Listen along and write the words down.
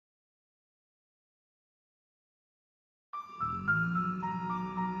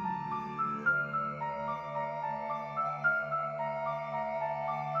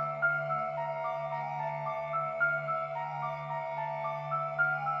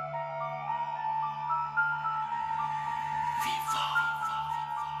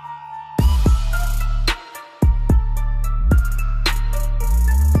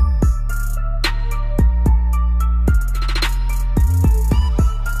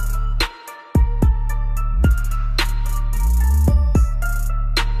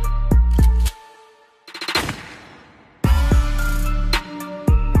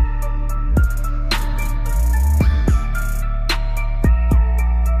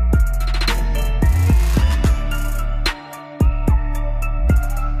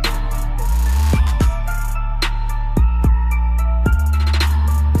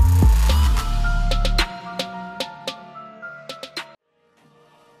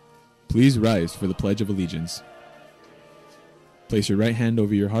Please rise for the Pledge of Allegiance. Place your right hand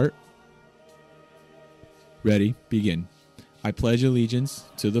over your heart. Ready, begin. I pledge allegiance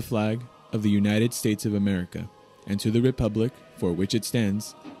to the flag of the United States of America and to the republic for which it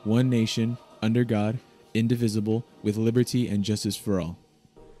stands, one nation, under God, indivisible, with liberty and justice for all.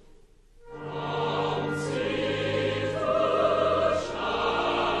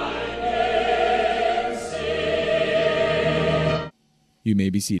 You may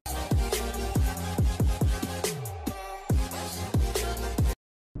be seated.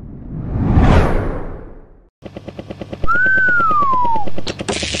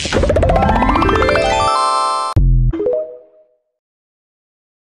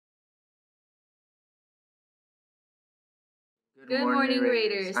 Good morning,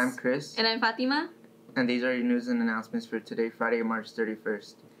 Raiders. I'm Chris. And I'm Fatima. And these are your news and announcements for today, Friday, March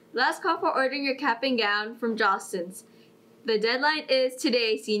 31st. Last call for ordering your cap and gown from Jostens. The deadline is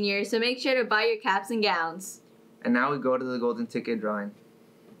today, seniors, so make sure to buy your caps and gowns. And now we go to the golden ticket drawing.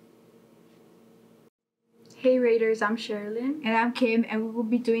 Hey Raiders, I'm Sherilyn. And I'm Kim, and we will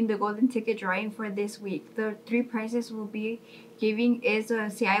be doing the golden ticket drawing for this week. The three prizes we'll be giving is a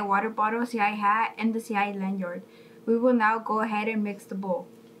CI water bottle, CI hat, and the CI lanyard. We will now go ahead and mix the bowl.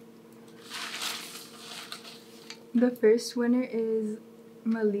 The first winner is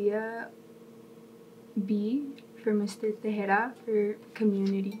Malia B for Mr. Tejera for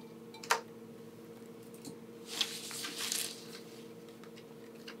community.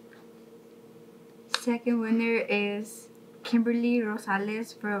 Second winner is Kimberly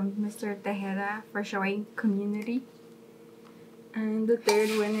Rosales from Mr. Tejera for showing community. And the third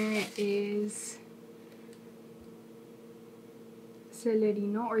winner is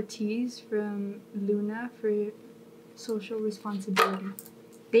Celerino Ortiz from Luna for social responsibility.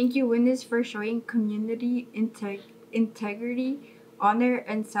 Thank you, winners, for showing community integrity, honor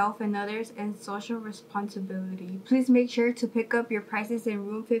and self and others, and social responsibility. Please make sure to pick up your prizes in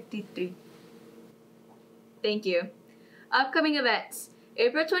room 53. Thank you. Upcoming events.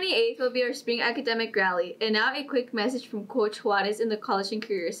 April 28th will be our spring academic rally. And now a quick message from Coach Juarez in the College and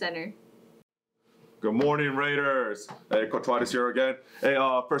Career Center. Good morning, Raiders. Hey, Coach Juarez here again. Hey,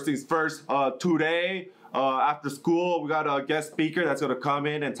 first things first, today, after school, we got a guest speaker that's going to come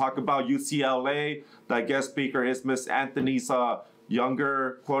in and talk about UCLA. That guest speaker is Miss Anthony's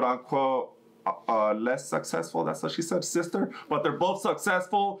younger, quote-unquote, less successful, that's what she said, sister. But they're both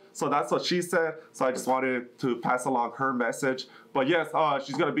successful, so that's what she said. So I just wanted to pass along her message. But yes,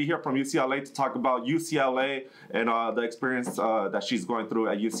 she's going to be here from UCLA to talk about UCLA and the experience that she's going through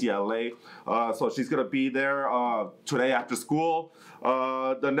at UCLA. So she's going to be there today after school.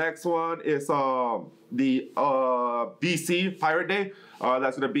 The next one is the BC Pirate Day.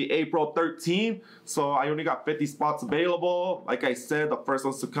 That's going to be April 13th. So I only got 50 spots available. Like I said, the first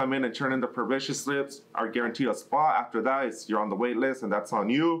ones to come in and turn in the permission slips are guaranteed a spot. After that, you're on the wait list, and that's on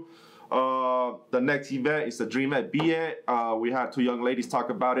you. The next event is the Dream at Be It. We had two young ladies talk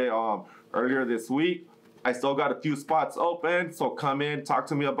about it earlier this week. I still got a few spots open, so come in, talk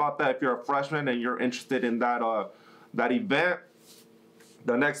to me about that if you're a freshman and you're interested in that event.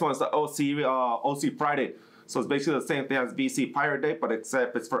 The next one is the OC Friday. So it's basically the same thing as BC Pirate Day, but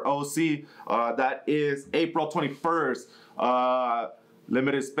except it's for OC. That is April 21st.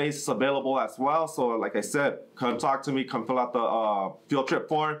 Limited space is available as well. So like I said, come talk to me, come fill out the field trip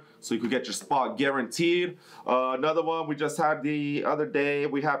form so you can get your spot guaranteed. Another one we just had the other day,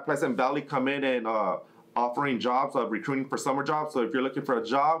 we had Pleasant Valley come in and offering jobs, recruiting for summer jobs. So if you're looking for a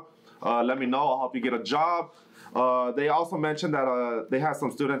job, let me know. I'll help you get a job. They also mentioned that they had some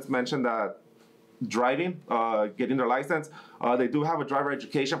students mention that driving, getting their license. They do have a driver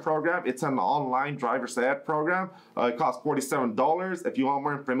education program. It's an online driver's ed program. It costs $47. If you want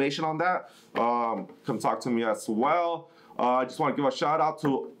more information on that, come talk to me as well. I just want to give a shout out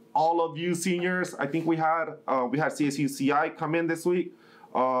to all of you seniors. I think we had CSU CI come in this week.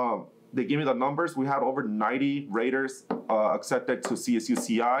 They gave me the numbers. We had over 90 Raiders accepted to CSU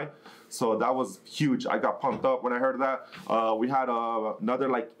CI. So that was huge. I got pumped up when I heard that. We had another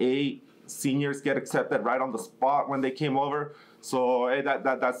like 8 seniors get accepted right on the spot when they came over. So hey,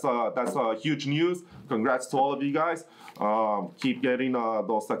 that's huge news. Congrats to all of you guys. Keep getting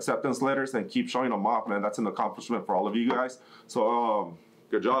those acceptance letters and keep showing them off, man. That's an accomplishment for all of you guys. So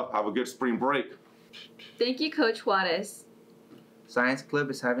good job. Have a good spring break. Thank you, Coach Juarez. Science Club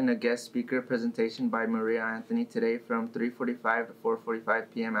is having a guest speaker presentation by Maria Anthony today from 3:45 to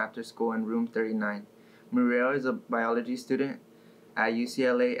 4:45 p.m. after school in room 39. Maria is a biology student at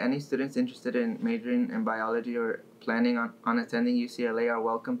UCLA. Any students interested in majoring in biology or planning on attending UCLA are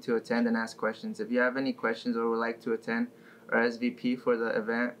welcome to attend and ask questions. If you have any questions or would like to attend or SVP for the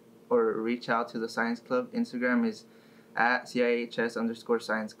event or reach out to the Science Club. Instagram is at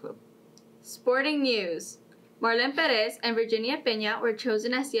CIHS_Science Club. Sporting news. Marlene Perez and Virginia Peña were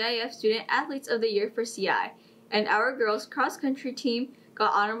chosen as CIF Student Athletes of the Year for CI, and our girls cross-country team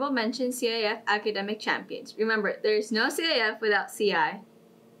got honorable mention CIF Academic Champions. Remember, there is no CIF without CI.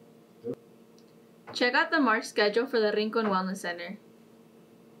 Check out the March schedule for the Rincon Wellness Center.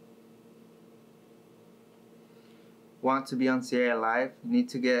 Want to be on CI Live? Need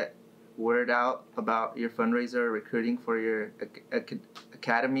to get word out about your fundraiser or recruiting for your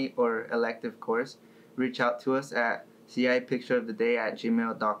academy or elective course? Reach out to us at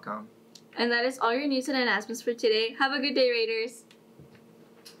cipictureoftheday@gmail.com. And that is all your news and announcements for today. Have a good day, Raiders!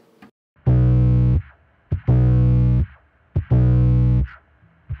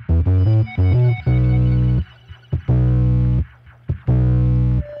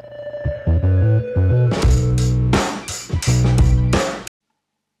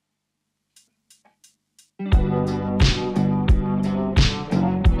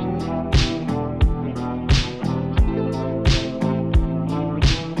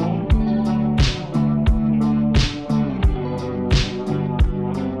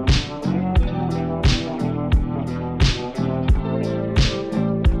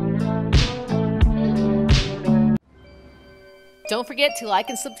 Don't forget to like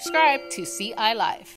and subscribe to CI Live.